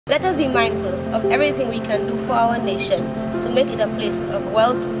Let us be mindful of everything we can do for our nation to make it a place of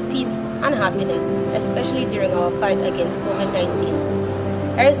wealth, peace, and happiness, especially during our fight against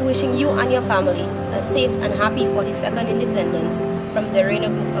COVID-19. Paresh wishing you and your family a safe and happy 42nd Independence from the Rayneau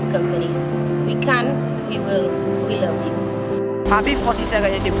Group of Companies. We can, we will, we love you. Happy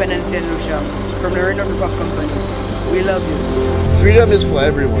 42nd Independence in Lucia from the Rayneau Group of Companies. We love you. Freedom is for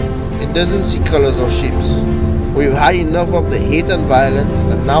everyone. It doesn't see colors or shapes. We've had enough of the hate and violence,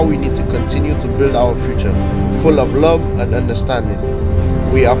 and now we need to continue to build our future, full of love and understanding.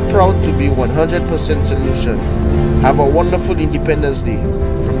 We are proud to be 100% solution. Have a wonderful Independence Day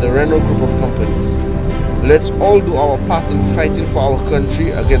from the Rayneau Group of Companies. Let's all do our part in fighting for our country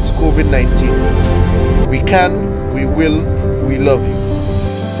against COVID-19. We can, we will, we love you.